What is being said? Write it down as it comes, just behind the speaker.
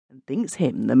and thinks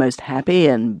him the most happy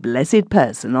and blessed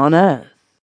person on earth.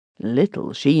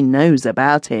 Little she knows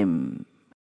about him.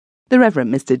 The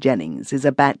Reverend Mr. Jennings is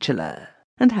a bachelor,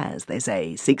 and has, they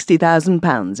say,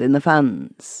 £60,000 in the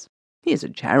funds. He is a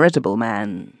charitable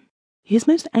man. He is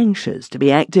most anxious to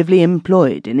be actively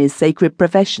employed in his sacred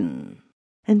profession,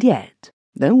 and yet,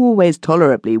 though always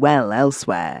tolerably well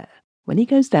elsewhere, when he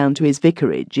goes down to his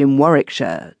vicarage in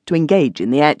Warwickshire to engage in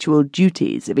the actual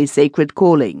duties of his sacred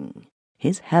calling,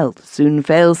 his health soon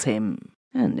fails him,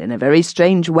 and in a very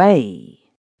strange way.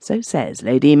 So says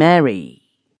Lady Mary.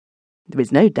 There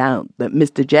is no doubt that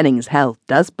Mr. Jennings' health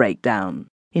does break down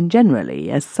in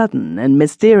generally a sudden and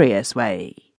mysterious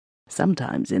way,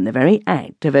 sometimes in the very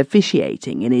act of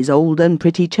officiating in his old and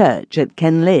pretty church at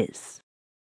Kenlis.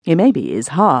 It may be his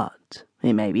heart,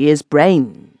 it may be his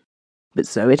brain, but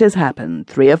so it has happened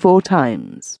 3 or 4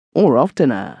 times, or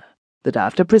oftener, that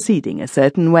after proceeding a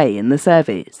certain way in the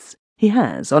service, he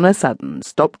has on a sudden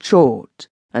stopped short,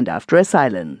 and after a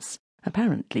silence,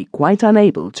 apparently quite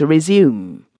unable to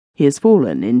resume, he has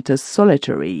fallen into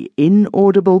solitary,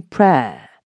 inaudible prayer,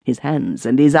 his hands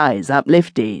and his eyes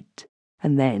uplifted,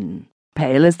 and then,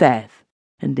 pale as death,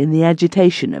 and in the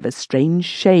agitation of a strange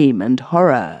shame and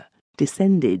horror,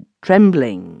 descended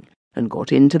trembling, and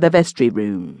got into the vestry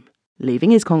room, leaving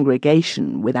his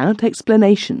congregation without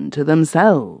explanation to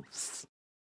themselves.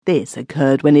 This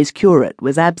occurred when his curate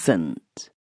was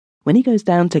absent. When he goes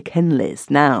down to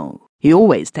Kenlis now, he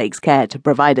always takes care to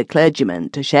provide a clergyman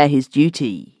to share his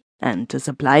duty, and to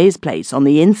supply his place on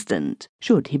the instant,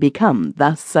 should he become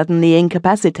thus suddenly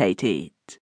incapacitated.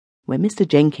 When Mr.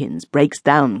 Jenkins breaks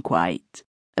down quite,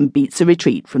 and beats a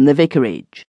retreat from the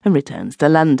vicarage, and returns to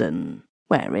London,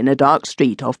 where in a dark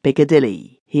street off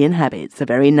Piccadilly he inhabits a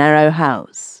very narrow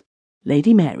house,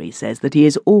 Lady Mary says that he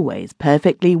is always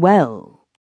perfectly well.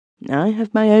 I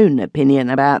have my own opinion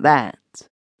about that.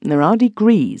 There are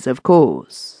degrees, of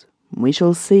course. We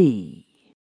shall see.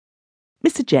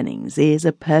 Mr. Jennings is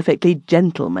a perfectly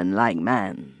gentlemanlike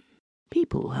man.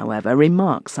 People, however,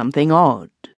 remark something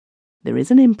odd. There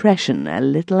is an impression a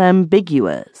little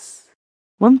ambiguous.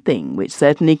 One thing which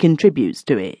certainly contributes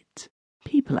to it,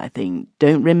 people, I think,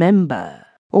 don't remember,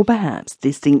 or perhaps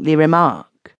distinctly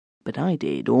remark, but I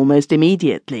did almost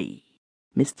immediately.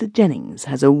 Mr. Jennings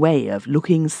has a way of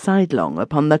looking sidelong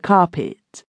upon the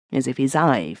carpet, as if his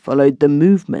eye followed the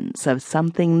movements of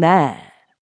something there.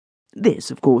 This,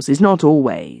 of course, is not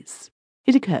always.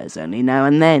 It occurs only now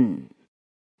and then,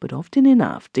 but often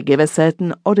enough to give a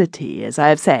certain oddity, as I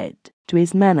have said, to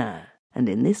his manner, and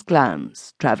in this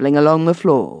glance, travelling along the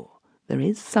floor, there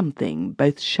is something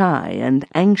both shy and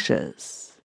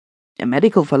anxious. A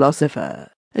medical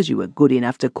philosopher, as you were good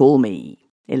enough to call me,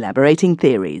 elaborating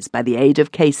theories by the aid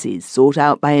of cases sought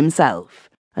out by himself,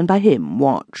 and by him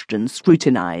watched and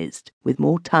scrutinized, with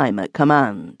more time at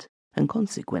command, and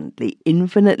consequently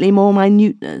infinitely more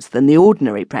minuteness than the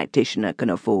ordinary practitioner can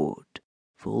afford,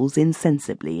 falls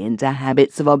insensibly into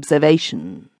habits of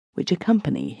observation, which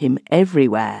accompany him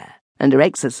everywhere, and are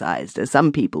exercised, as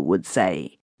some people would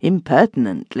say,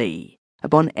 impertinently,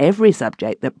 upon every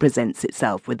subject that presents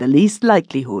itself with the least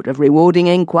likelihood of rewarding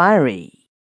inquiry.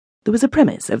 There was a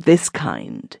premise of this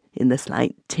kind in the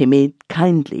slight, timid,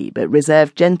 kindly, but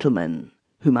reserved gentleman,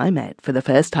 whom I met for the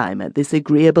first time at this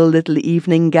agreeable little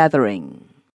evening gathering.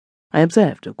 I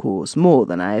observed, of course, more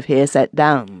than I have here set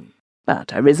down,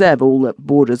 but I reserve all that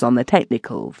borders on the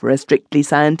technical for a strictly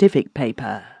scientific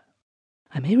paper.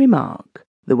 I may remark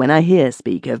that when I here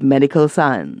speak of medical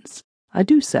science, I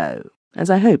do so,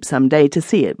 as I hope some day to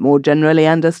see it more generally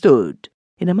understood,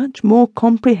 in a much more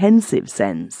comprehensive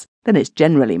sense than its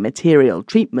generally material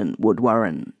treatment would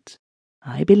warrant.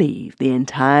 I believe the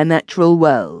entire natural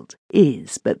world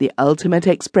is but the ultimate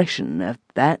expression of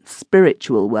that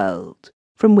spiritual world,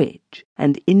 from which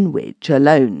and in which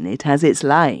alone it has its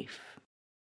life.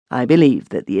 I believe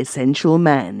that the essential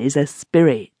man is a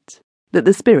spirit, that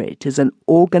the spirit is an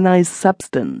organized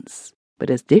substance,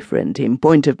 but as different in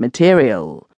point of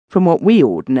material from what we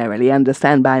ordinarily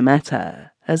understand by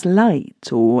matter as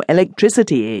light or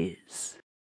electricity is,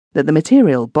 that the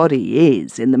material body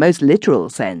is, in the most literal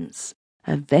sense,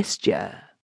 a vesture,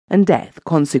 and death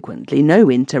consequently no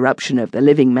interruption of the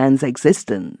living man's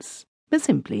existence, but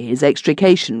simply his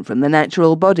extrication from the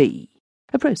natural body,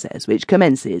 a process which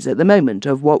commences at the moment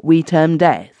of what we term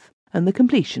death, and the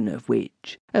completion of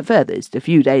which, at furthest a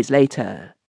few days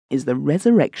later, is the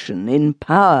resurrection in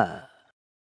power.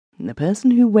 The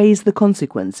person who weighs the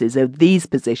consequences of these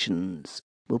positions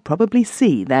will probably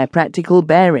see their practical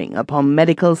bearing upon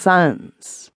medical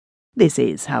science. This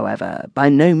is, however, by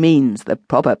no means the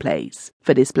proper place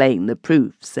for displaying the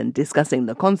proofs and discussing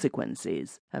the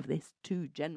consequences of this too general